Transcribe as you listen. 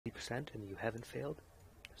100% and you haven't failed,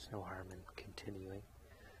 there's no harm in continuing.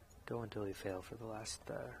 Go until you fail for the last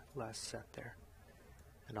set there.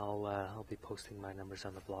 And I'll be posting my numbers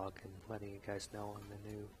on the blog and letting you guys know on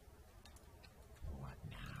the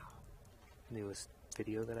newest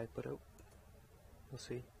video that I put out. We'll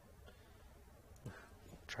see.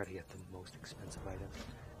 Try to get the most expensive item.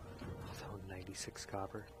 Although 96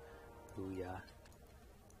 copper. Ooh yeah.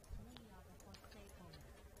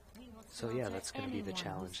 So yeah, that's gonna be the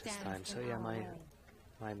challenge this time. So yeah,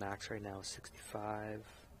 my max right now is 65.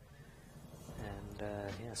 And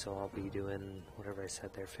yeah, so I'll be doing whatever I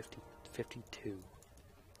said there, 52,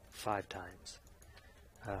 5 times.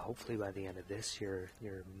 Hopefully by the end of this, your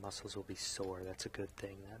muscles will be sore. That's a good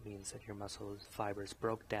thing. That means that your muscle fibers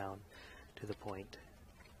broke down to the point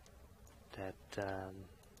that I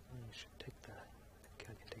should take I think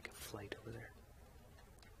I can take a flight over there.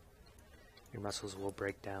 Your muscles will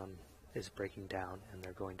breaking down, and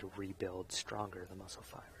they're going to rebuild stronger, the muscle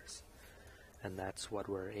fibers. And that's what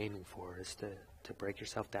we're aiming for, is to break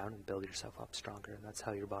yourself down and build yourself up stronger, and that's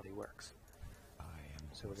how your body works.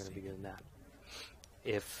 So we're going to be doing that.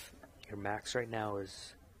 If your max right now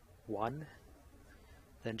is 1,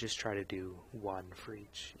 then just try to do 1 for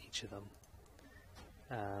each of them.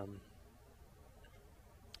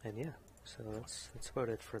 And yeah, so that's about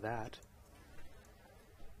it for that.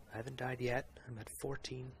 I haven't died yet. I'm at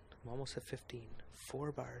 14. I'm almost at 15.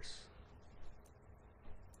 4 bars.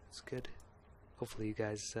 That's good. Hopefully you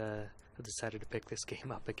guys have decided to pick this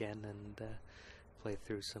game up again and play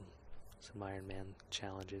through some Ironman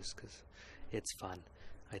challenges, because it's fun.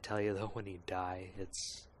 I tell you though, when you die,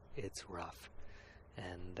 it's rough,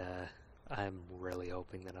 and I'm really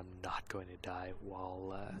hoping that I'm not going to die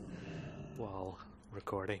while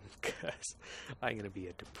recording, because I'm gonna be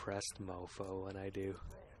a depressed mofo when I do.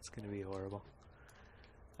 It's gonna be horrible.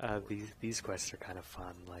 These quests are kind of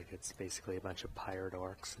fun. Like, it's basically a bunch of pirate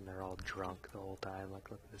orcs, and they're all drunk the whole time. Like,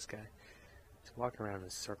 look at this guy. He's walking around in a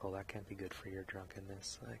circle. That can't be good for your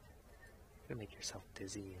drunkenness. Like, you're gonna make yourself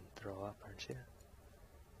dizzy and throw up, aren't you?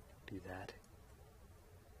 Do that.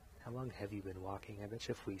 How long have you been walking? I bet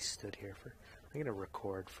you if we stood here for... I'm gonna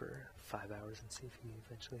record for 5 hours and see if he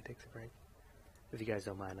eventually takes a break. If you guys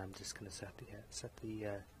don't mind, I'm just gonna set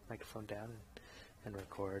the microphone down and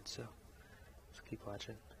record. So just keep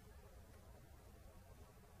watching.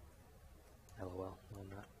 LOL. No, I'm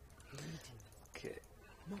not. Okay.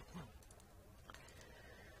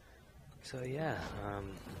 So yeah,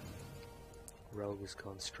 Rogue is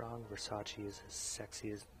going strong. Versace is as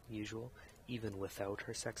sexy as usual, even without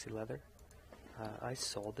her sexy leather. I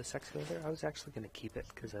sold the sexy leather. I was actually going to keep it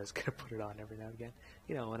because I was going to put it on every now and again.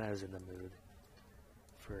 You know, when I was in the mood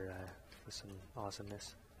for some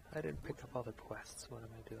awesomeness. I didn't pick up all the quests. What am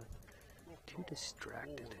I doing? Too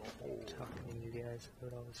distracted talking to you guys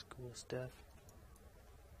about all this cool stuff.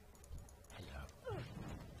 Hello.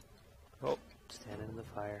 Oh, standing in the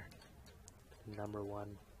fire. Number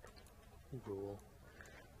 1 rule.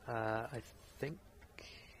 I think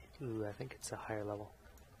it's a higher level.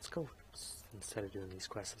 Let's go, instead of doing these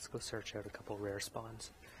quests, let's go search out a couple rare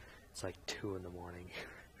spawns. It's like 2 in the morning.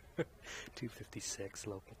 2:56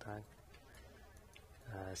 local time.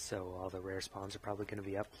 So all the rare spawns are probably going to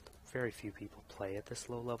be up. Very few people play at this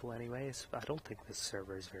low level anyways. I don't think this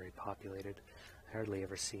server is very populated. I hardly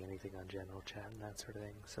ever see anything on general chat and that sort of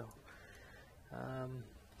thing. So,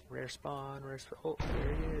 rare spawn, oh,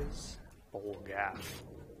 there he is. Bolgaff.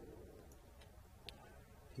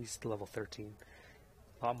 He's level 13.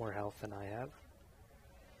 A lot more health than I have.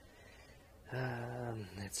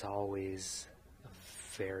 It's always a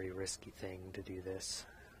very risky thing to do this.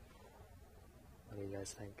 What do you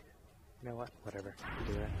guys think? You know what? Whatever.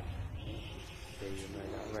 You do it.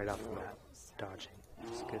 Right off the map. Dodging.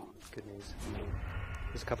 It's good news.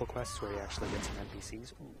 There's a couple quests where you actually get some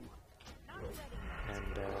NPCs. Ooh.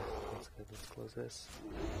 And that's good. Let's close this.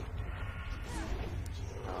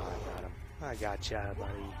 Oh, I got him. I gotcha,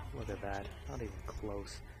 buddy. Look at that. Not even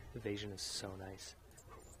close. Evasion is so nice.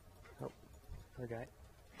 Oh, other guy.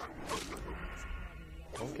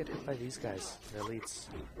 Don't get hit by these guys. They're elites.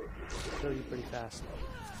 They'll kill you pretty fast.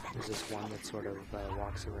 There's this one that sort of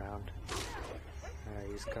walks around.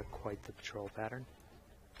 He's got quite the patrol pattern.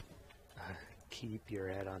 Keep your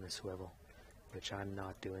head on a swivel, which I'm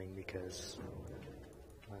not doing because,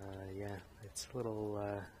 yeah, it's a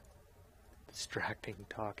little distracting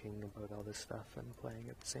talking about all this stuff and playing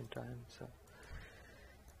at the same time, so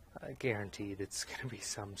guaranteed it's going to be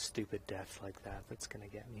some stupid death like that that's going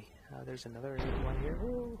to get me. There's another one here.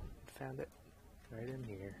 Ooh, found it. Right in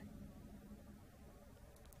here.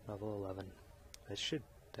 Level 11. This should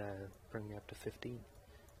bring me up to 15.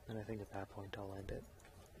 And I think at that point I'll end it.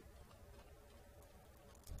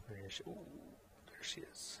 Ooh, there she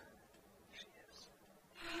is. She is.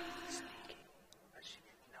 Sneaky. But she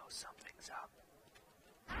knows something's up.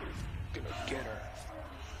 Gonna get her.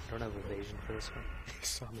 I don't have evasion for this one. You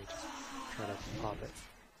saw me just trying to pop it.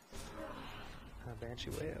 Banshee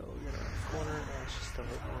Whale, we're gonna corner. She's still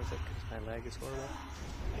hitting me with it because my leg is horrible.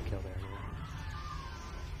 I killed her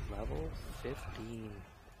anyway. Level 15.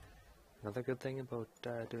 Another good thing about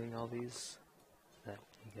doing all these, that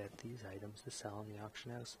you get these items to sell in the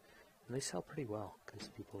auction house. And they sell pretty well because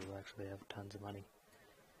people actually have tons of money.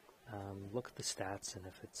 Look at the stats, and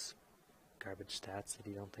if it's garbage stats that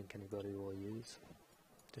you don't think anybody will use,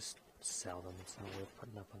 just sell them. It's not worth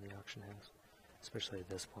putting up on the auction house. Especially at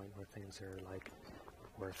this point where things are like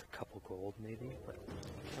worth a couple gold maybe, but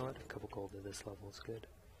you know what, a couple gold at this level is good.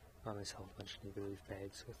 Bought myself a bunch of new relief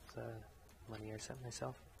bags with money I sent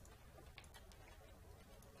myself.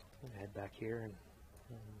 I'm gonna head back here and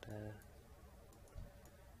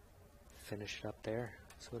finish it up there.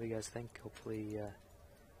 So what do you guys think? Hopefully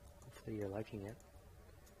you're liking it.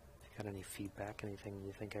 If you got any feedback, anything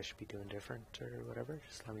you think I should be doing different or whatever,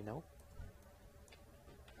 just let me know.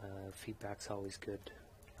 Feedback's always good.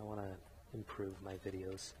 I want to improve my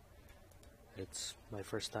videos. It's my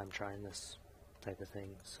first time trying this type of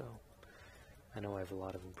thing, so I know I have a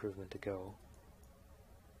lot of improvement to go.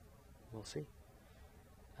 We'll see.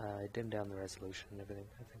 I dimmed down the resolution and everything.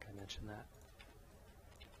 I think I mentioned that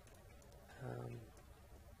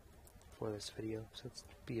for this video, so it's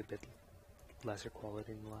be a bit lesser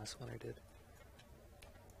quality than the last one I did.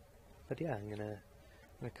 But yeah, I'm gonna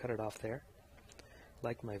cut it off there.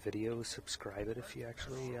 Like my video, subscribe it if you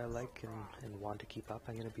actually like and want to keep up.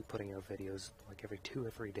 I'm going to be putting out videos like every 2 or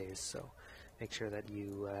 3 days, so make sure that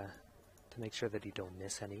you don't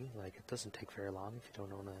miss any. Like, it doesn't take very long if you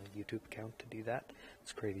don't own a YouTube account to do that.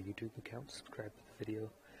 Just create a YouTube account, subscribe to the video,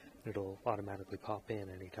 and it'll automatically pop in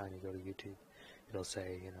anytime you go to YouTube. It'll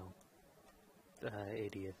say, you know,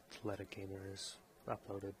 AD Athletic Gamer has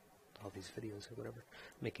uploaded all these videos or whatever,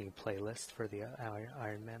 making a playlist for the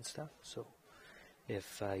Ironman stuff. So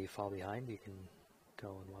if you fall behind, you can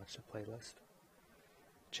go and watch the playlist.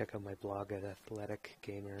 Check out my blog at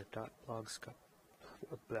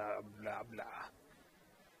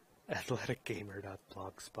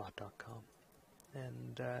athleticgamer.blogspot.com.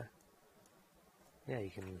 And yeah, you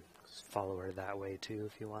can follow her that way too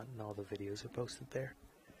if you want, and all the videos are posted there.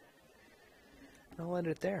 I'll end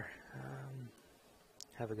it there.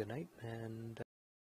 Have a good night, and